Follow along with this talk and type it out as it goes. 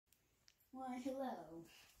Why, hello.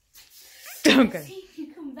 Okay. See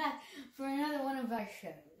you come back for another one of our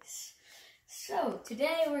shows. So,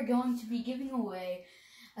 today we're going to be giving away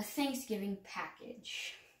a Thanksgiving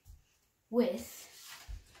package with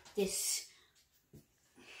this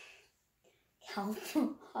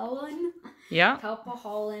Calpaholin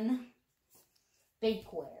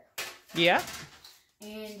bakeware. Yeah.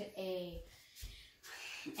 And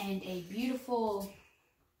a beautiful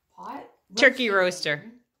pot. Turkey roaster.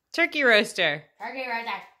 Turkey roaster. Turkey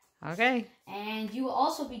roaster. Okay. And you will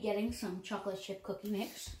also be getting some chocolate chip cookie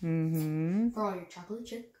mix for all your chocolate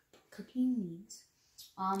chip cookie needs.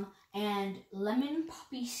 And lemon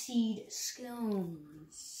poppy seed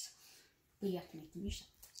scones. But you have to make them yourself.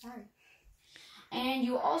 Sorry. And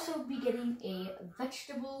you'll also be getting a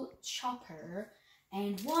vegetable chopper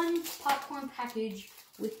and one popcorn package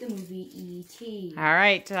with the movie E.T. All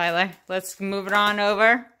right, Tyler. Let's move it on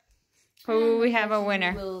over. Who we have a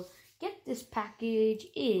winner? Will get this package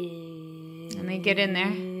is. Let me get in there.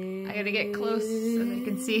 I gotta get close so they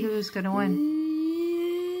can see who's gonna win.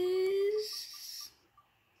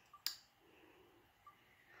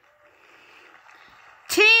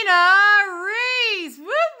 Tina!